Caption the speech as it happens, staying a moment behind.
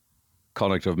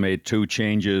Connacht have made 2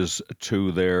 changes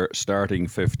to their starting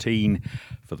 15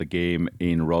 for the game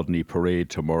in Rodney Parade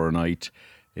tomorrow night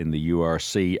in the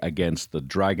URC against the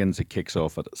Dragons. It kicks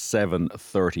off at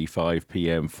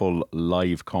 7:35pm. Full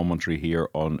live commentary here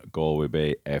on Galway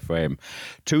Bay FM.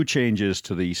 2 changes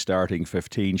to the starting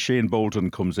 15. Shane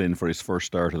Bolton comes in for his first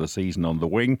start of the season on the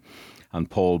wing, and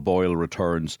Paul Boyle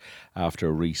returns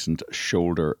after recent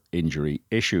shoulder injury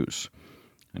issues.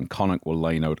 And Connacht will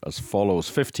line out as follows: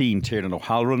 15 Tiernan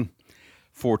O'Halloran,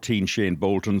 14 Shane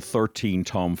Bolton, 13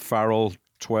 Tom Farrell,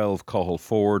 12 Cathal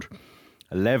Ford,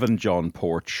 11 John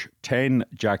Porch, 10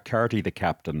 Jack Carty the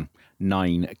captain,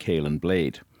 9 Caelan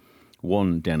Blade,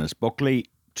 1 Dennis Buckley,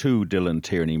 2 Dylan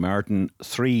Tierney Martin,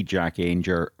 3 Jack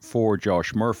Ainger, 4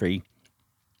 Josh Murphy,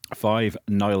 5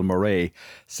 Niall Murray,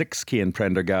 6 Cian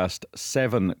Prendergast,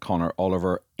 7 Conor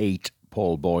Oliver, 8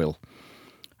 Paul Boyle.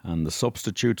 And the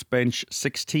substitutes bench: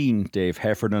 16 Dave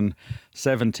Heffernan,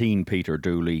 17 Peter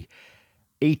Dooley,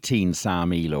 18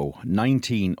 Sam Elo,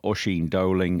 19 Oisin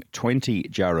Dowling, 20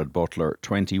 Jared Butler,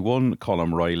 21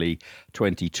 Colm Riley,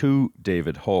 22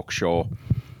 David Hawkshaw,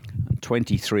 and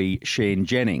 23 Shane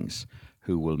Jennings,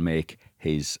 who will make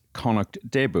his Connacht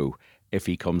debut if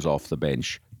he comes off the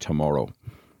bench tomorrow.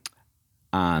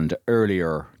 And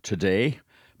earlier today,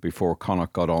 before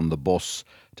Connacht got on the bus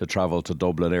to travel to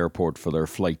Dublin Airport for their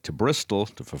flight to Bristol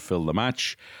to fulfil the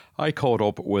match, I caught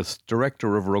up with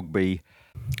Director of Rugby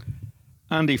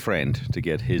Andy Friend to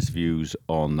get his views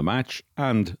on the match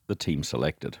and the team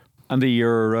selected. Andy,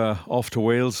 you're off to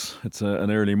Wales. It's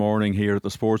an early morning here at the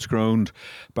sports ground,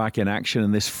 back in action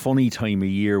in this funny time of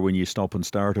year when you stop and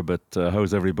start a bit.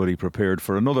 How's everybody prepared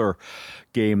for another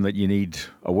game that you need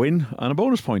a win and a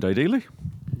bonus point, ideally?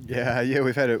 Yeah,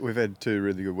 we've had 2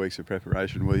 really good weeks of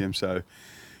preparation, William. So,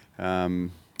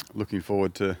 looking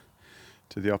forward to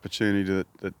the opportunity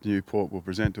that Newport will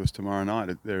present to us tomorrow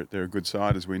night. They're a good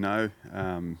side, as we know.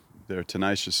 They're a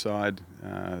tenacious side.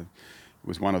 It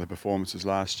was one of the performances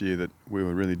last year that we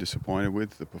were really disappointed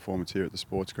with, the performance here at the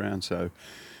sports ground. So,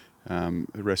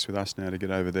 it rests with us now to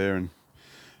get over there and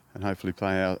hopefully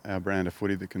play our brand of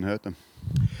footy that can hurt them.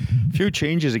 Few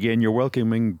changes again. You're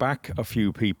welcoming back a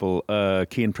few people.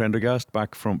 Cian Prendergast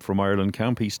back from Ireland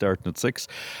camp. He's starting at 6.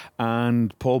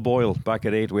 And Paul Boyle back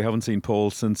at 8. We haven't seen Paul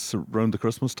since around the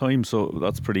Christmas time, so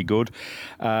that's pretty good.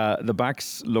 The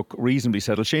backs look reasonably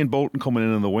settled. Shane Bolton coming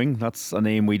in the wing. That's a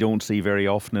name we don't see very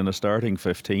often in a starting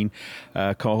 15.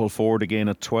 Cathal Ford again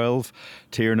at 12.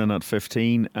 Tiernan at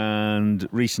 15. And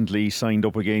recently signed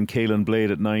up again Caelan Blade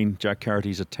at 9. Jack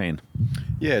Carty's at 10.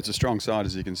 Yeah, it's a strong side,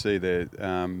 as you can see there.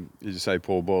 As you say,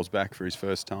 Paul Boyle's back for his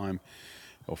first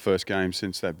game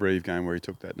since that Breve game where he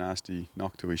took that nasty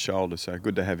knock to his shoulder. So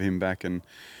good to have him back, and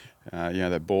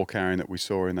that ball carrying that we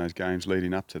saw in those games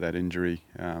leading up to that injury,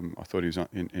 I thought he was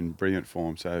in brilliant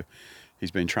form. So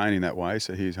he's been training that way,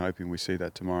 so he's hoping we see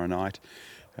that tomorrow night.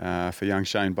 For young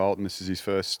Shane Bolton, this is his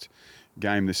first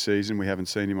game this season. We haven't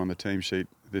seen him on the team sheet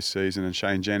this season, and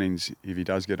Shane Jennings, if he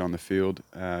does get on the field,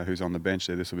 who's on the bench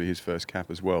there, this will be his first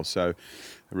cap as well. So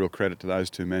a real credit to those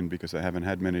 2 men, because they haven't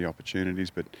had many opportunities,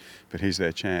 but here's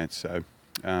their chance. So,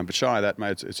 but shy of that,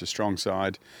 mate, it's a strong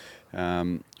side.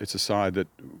 It's a side that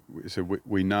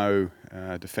we know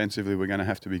defensively we're going to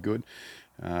have to be good.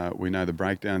 We know the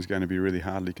breakdown's going to be really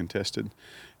hardly contested.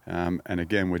 And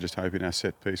again, we're just hoping our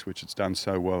set piece, which it's done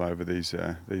so well over these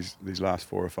last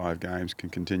 4 or 5 games, can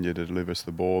continue to deliver us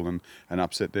the ball and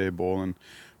upset their ball and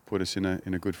put us in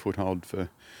a good foothold for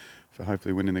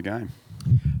hopefully winning the game.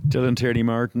 Dylan Tierney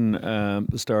Martin,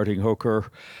 the starting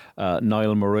hooker.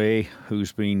 Niall Murray,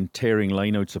 who's been tearing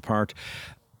lineouts apart.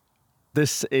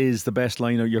 This is the best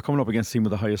lineout. You're coming up against the team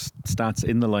with the highest stats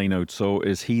in the lineout. So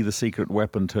is he the secret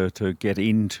weapon to get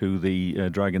into the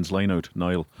Dragons lineout,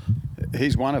 Niall?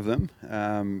 He's one of them.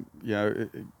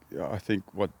 I think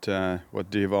what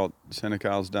Diovault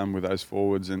Senecal's done with those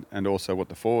forwards and also what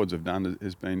the forwards have done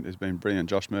has been brilliant.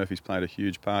 Josh Murphy's played a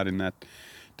huge part in that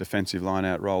defensive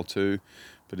line-out role too.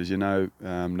 But as you know,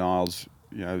 Niall's,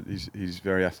 he's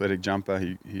very athletic jumper.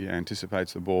 He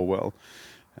anticipates the ball well.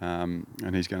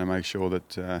 And he's going to make sure that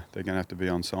they're going to have to be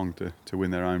on song to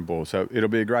win their own ball. So it'll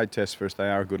be a great test for us. They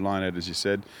are a good line-out, as you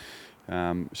said.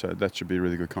 So that should be a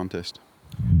really good contest.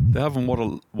 They haven't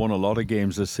won a lot of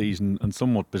games this season, and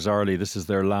somewhat bizarrely, this is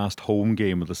their last home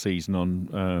game of the season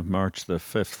on March the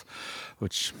 5th,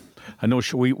 which I know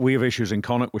we have issues in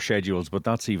Connacht with schedules, but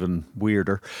that's even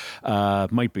weirder.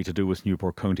 Might be to do with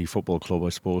Newport County Football Club, I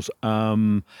suppose.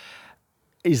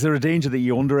 Is there a danger that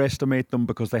you underestimate them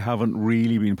because they haven't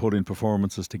really been putting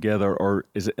performances together, or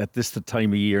is it at this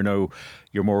time of year now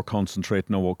you're more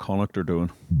concentrating on what Connacht are doing?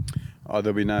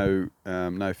 There'll be no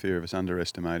fear of us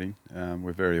underestimating.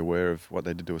 We're very aware of what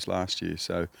they did to us last year,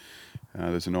 so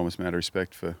there's an enormous amount of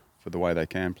respect for the way they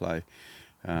can play.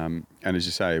 And as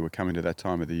you say, we're coming to that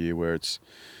time of the year where it's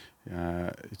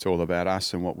all about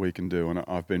us and what we can do. And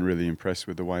I've been really impressed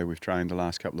with the way we've trained the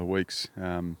last couple of weeks.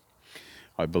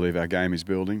 I believe our game is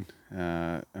building,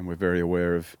 and we're very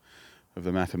aware of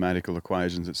the mathematical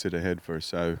equations that sit ahead for us.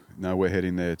 So no, we're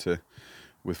heading there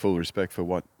with full respect for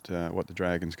what the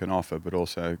Dragons can offer, but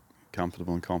also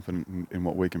comfortable and confident in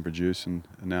what we can produce. And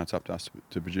now it's up to us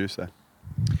to produce that.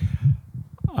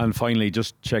 And finally,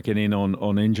 just checking in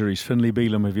on injuries. Finlay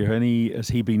Bealham, has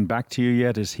he been back to you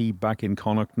yet? Is he back in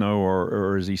Connacht now,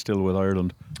 or is he still with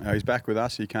Ireland? He's back with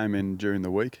us. He came in during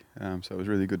the week, so it was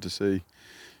really good to see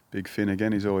Big Finn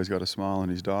again. He's always got a smile on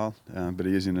his dial, but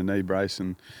he is in a knee brace,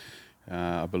 and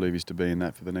I believe he's to be in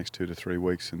that for the next 2 to 3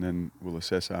 weeks, and then we'll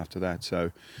assess after that.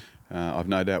 So I've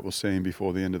no doubt we'll see him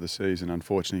before the end of the season.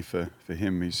 Unfortunately for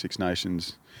him, his Six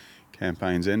Nations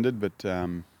campaign's ended, but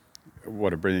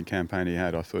what a brilliant campaign he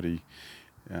had. I thought he,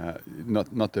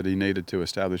 not that he needed to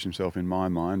establish himself in my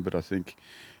mind, but I think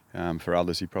for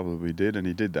others he probably did, and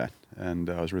he did that. And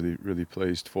I was really, really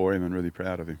pleased for him and really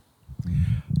proud of him.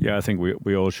 Yeah, I think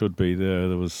we all should be.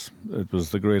 It was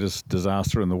the greatest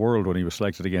disaster in the world when he was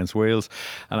selected against Wales,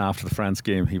 and after the France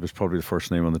game he was probably the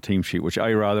first name on the team sheet, which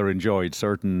I rather enjoyed.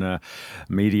 Certain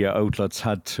media outlets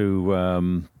had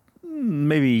to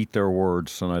maybe eat their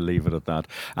words, and I'll leave it at that.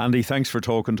 Andy, thanks for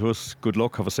talking to us. Good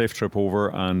luck, have a safe trip over,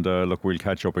 and look, we'll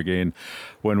catch up again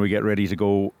when we get ready to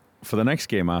go for the next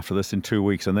game after this in 2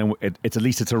 weeks, and then it's at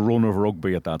least it's a run of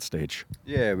rugby at that stage.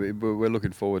 Yeah, we're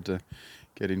looking forward to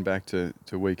getting back to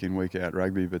week in, week out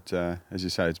rugby, but as you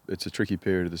say, it's a tricky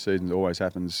period of the season. It always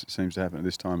seems to happen at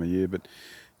this time of year, but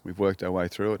we've worked our way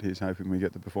through it. Here's hoping we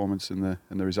get the performance and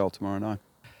the result tomorrow night.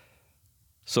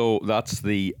 So that's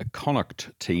the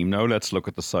Connacht team. Now let's look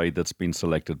at the side that's been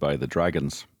selected by the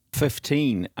Dragons.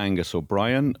 15, Angus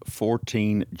O'Brien.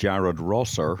 14, Jared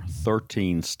Rosser.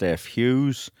 13, Steph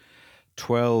Hughes.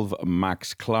 12,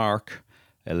 Max Clark.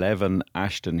 11,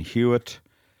 Ashton Hewitt.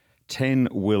 10,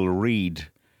 Will Reid.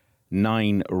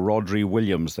 9, Rodri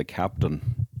Williams, the captain.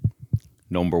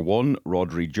 Number 1,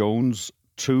 Rodri Jones.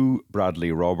 2,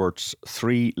 Bradley Roberts.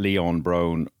 3, Leon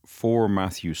Brown. 4,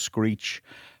 Matthew Screech.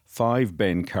 5,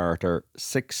 Ben Carter.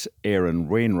 6, Aaron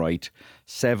Wainwright.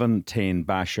 7, Tane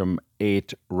Basham.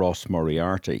 8, Ross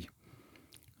Moriarty.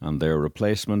 And their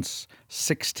replacements: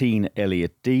 16,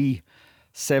 Elliot Dee.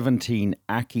 17,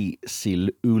 Aki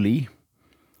Siluli.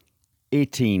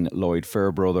 18, Lloyd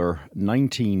Fairbrother.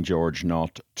 19, George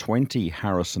Knott. 20,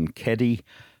 Harrison Keddy.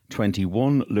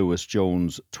 21, Lewis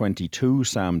Jones. 22,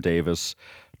 Sam Davis.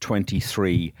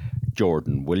 23,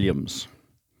 Jordan Williams.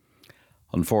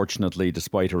 Unfortunately,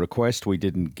 despite a request, we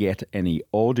didn't get any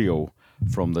audio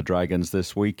from the Dragons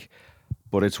this week,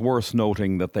 but it's worth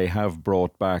noting that they have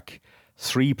brought back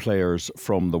 3 players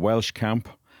from the Welsh camp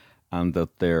and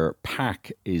that their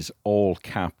pack is all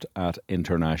capped at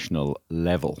international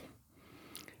level.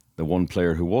 The one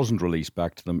player who wasn't released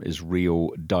back to them is Rio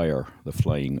Dyer, the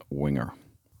flying winger.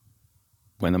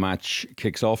 When the match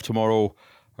kicks off tomorrow,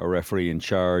 our referee in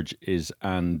charge is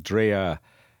Andrea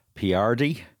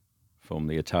Piardi from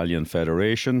the Italian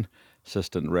Federation.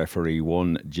 Assistant referee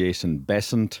 1, Jason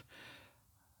Besant.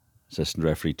 Assistant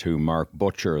referee 2, Mark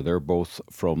Butcher. They're both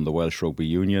from the Welsh Rugby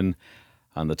Union.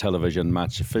 And the television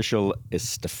match official is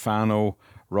Stefano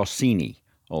Rossini,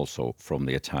 also from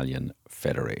the Italian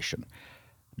Federation.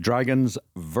 Dragons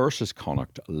versus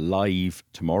Connacht live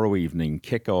tomorrow evening,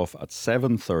 kick-off at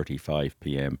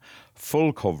 7:35pm.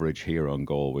 Full coverage here on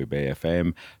Galway Bay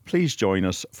FM. Please join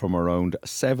us from around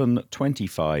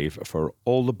 7:25 for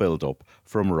all the build-up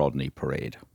from Rodney Parade.